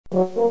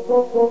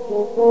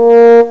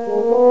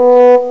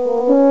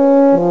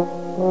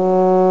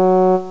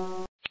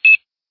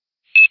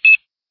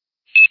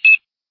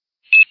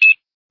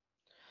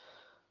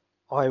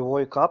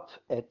woke up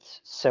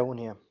at 7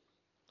 a.m.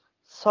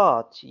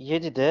 Saat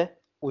 7'de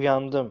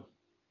uyandım.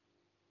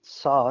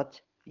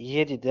 Saat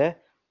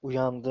 7'de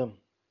uyandım.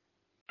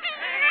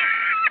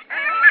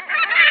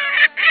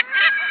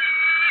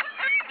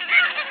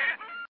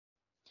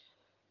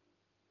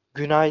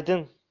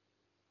 Günaydın.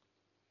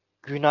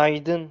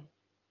 Günaydın.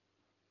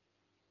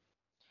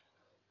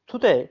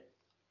 Today,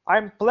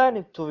 I'm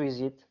planning to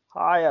visit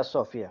Hagia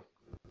Sophia.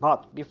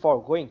 But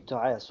before going to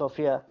Hagia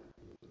Sophia,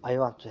 I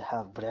want to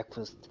have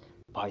breakfast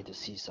by the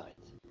seaside.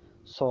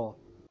 So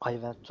I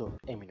went to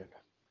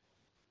Eminönü.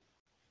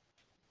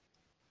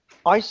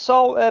 I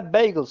saw a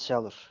bagel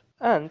seller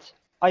and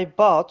I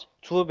bought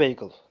 2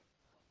 bagels.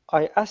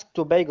 I asked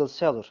the bagel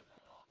seller,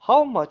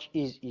 how much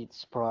is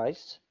its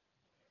price?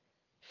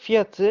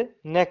 Fiyatı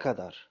ne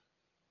kadar?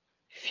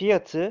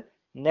 Fiyatı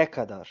ne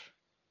kadar?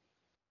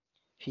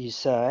 He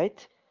said,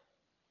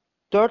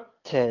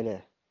 4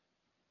 TL.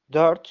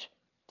 4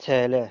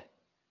 TL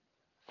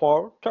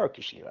for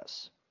Turkish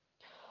liras.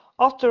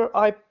 After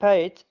I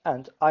paid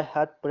and I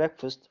had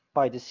breakfast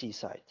by the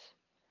seaside.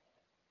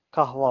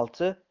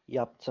 Kahvaltı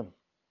yaptım.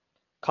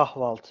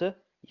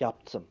 Kahvaltı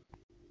yaptım.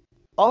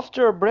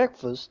 After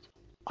breakfast,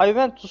 I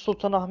went to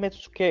Sultanahmet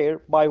Square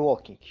by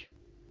walking.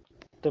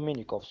 The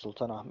meaning of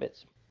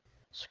Sultanahmet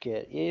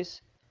Square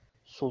is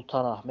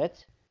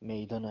Sultanahmet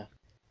Meydanı.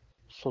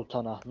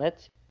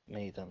 Sultanahmet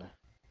Meydanı.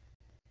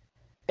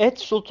 At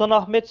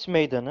Sultanahmet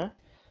Meydanı,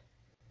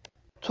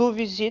 to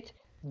visit,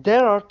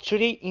 there are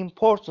 3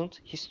 important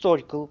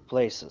historical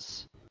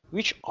places,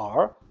 which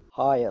are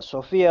Hagia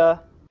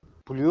Sophia,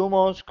 Blue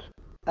Mosque,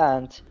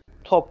 and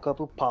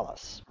Topkapı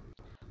Palace.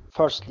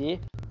 Firstly,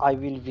 I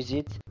will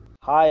visit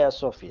Hagia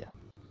Sophia.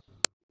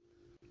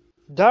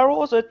 There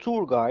was a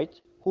tour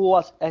guide who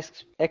was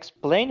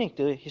explaining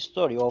the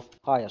history of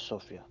Hagia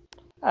Sophia,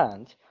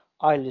 and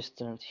I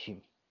listened to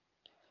him.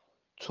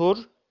 Tur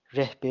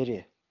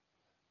rehberi.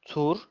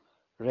 Tur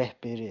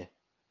rehberi.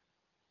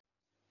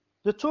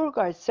 The tour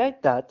guide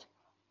said that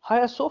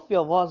Hagia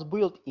Sophia was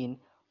built in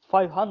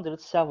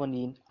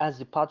 517 as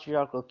the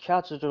patriarchal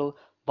cathedral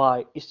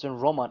by Eastern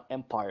Roman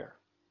Empire.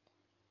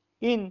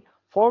 In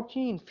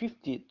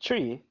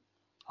 1453,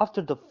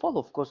 after the fall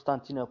of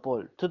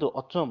Constantinople to the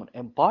Ottoman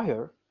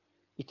Empire,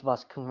 it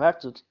was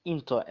converted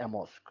into a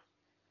mosque.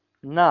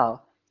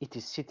 Now it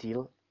is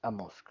still a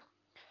mosque.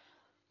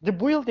 The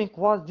building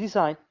was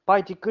designed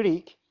by the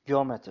Greek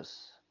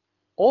geometers.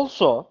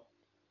 Also,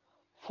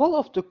 fall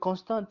of the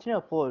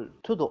Constantinople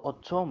to the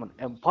Ottoman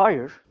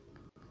Empire,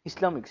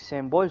 Islamic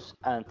symbols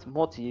and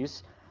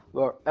motifs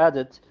were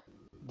added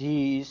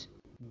these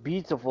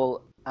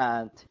beautiful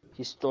and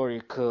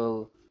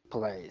historical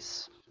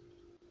place.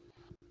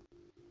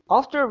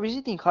 After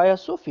visiting Hagia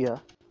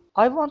Sophia,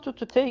 I wanted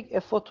to take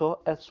a photo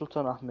at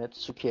Sultanahmet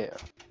Square.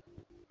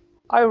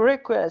 I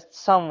requested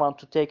someone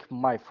to take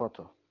my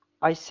photo.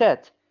 I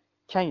said,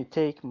 "Can you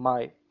take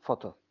my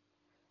photo?"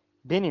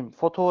 Benim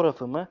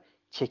fotoğrafımı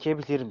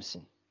çekebilir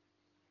misin?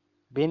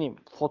 Benim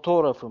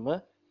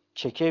fotoğrafımı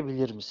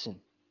çekebilir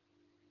misin?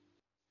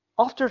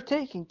 After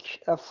taking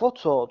a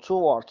photo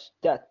towards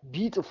that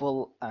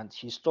beautiful and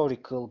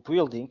historical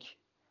building,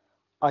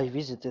 I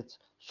visited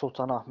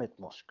Sultanahmet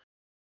Mosque.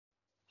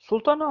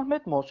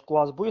 Sultanahmet Mosque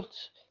was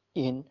built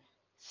in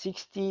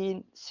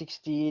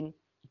 1616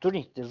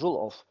 during the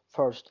rule of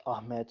First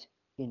Ahmed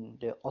in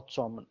the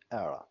Ottoman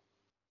era.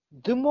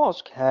 The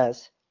mosque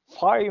has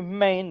 5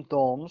 main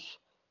domes,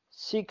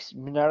 6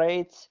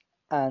 minarets,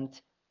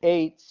 and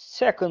 8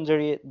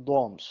 secondary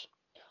domes.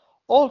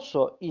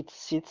 Also, it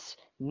sits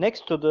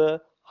next to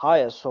the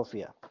Hagia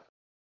Sophia.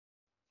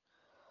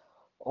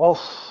 Of,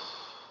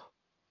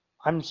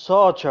 I'm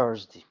so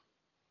thirsty.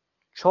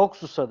 Çok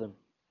susadım.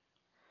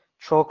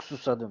 Çok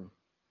susadım.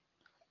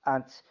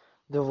 And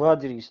the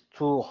weather is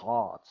too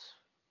hot.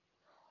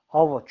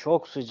 Hava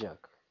çok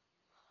sıcak.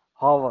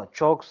 Hava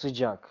çok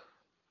sıcak.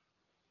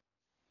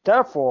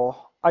 Therefore,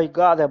 I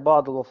got a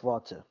bottle of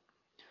water.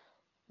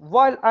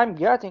 While I'm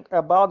getting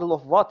a bottle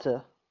of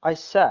water, I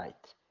said,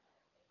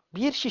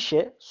 bir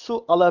şişe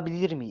su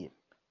alabilir miyim?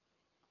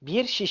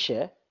 Bir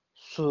şişe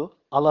su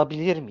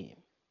alabilir miyim?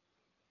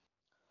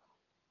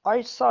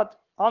 I sat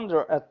under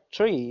a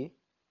tree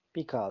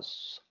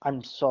because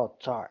I'm so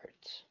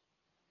tired.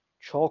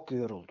 Çok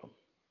yoruldum.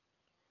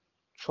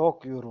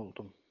 Çok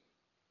yoruldum.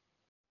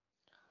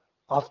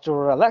 After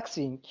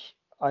relaxing,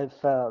 I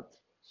felt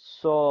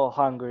so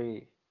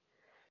hungry.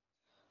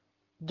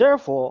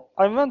 Therefore,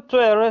 I went to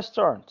a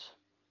restaurant.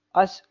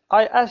 As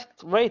I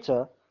asked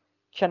waiter,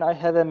 "Can I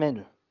have a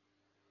menu?"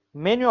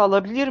 Menü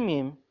alabilir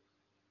miyim?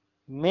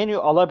 Menü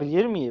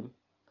alabilir miyim?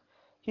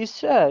 He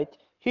said,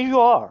 "Here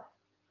you are."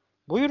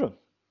 Buyurun.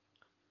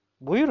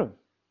 Buyurun.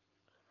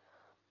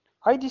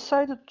 I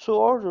decided to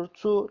order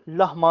 2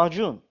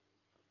 lahmacun.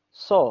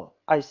 So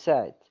I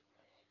said,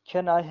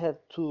 "Can I have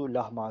 2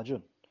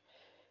 lahmacun?"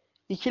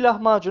 2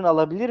 lahmacun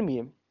alabilir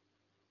miyim?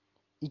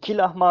 2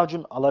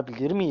 lahmacun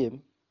alabilir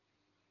miyim?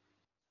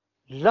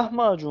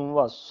 Lahmacun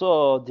was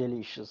so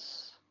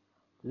delicious.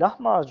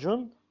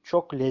 Lahmacun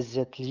çok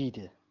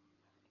lezzetliydi.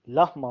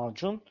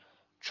 Lahmacun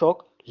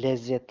çok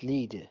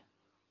lezzetliydi.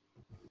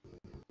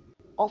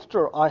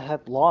 After I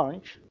had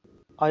lunch,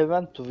 I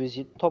went to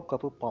visit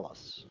Topkapı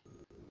Palace.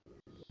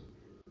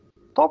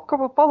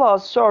 Topkapı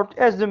Palace served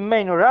as the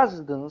main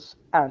residence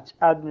and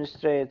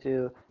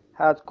administrative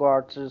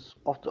headquarters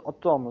of the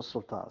Ottoman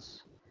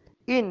Sultans.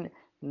 In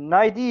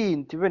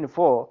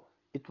 1924,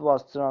 it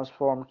was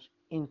transformed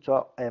into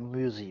a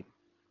museum.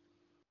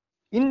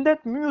 In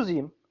that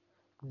museum,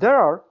 there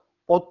are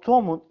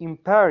Ottoman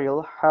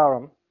imperial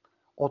harem,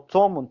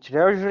 Ottoman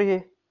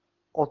treasury,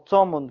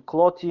 Ottoman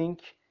clothing,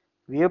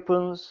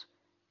 weapons,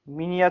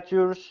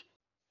 miniatures,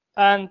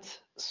 and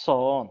so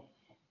on.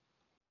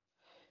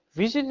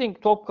 Visiting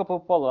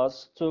Topkapı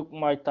Palace took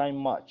my time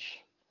much.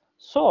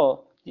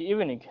 So the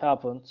evening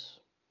happened.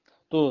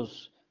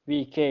 Thus,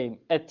 we came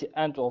at the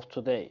end of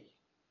today.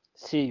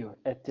 See you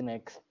at the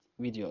next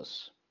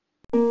videos.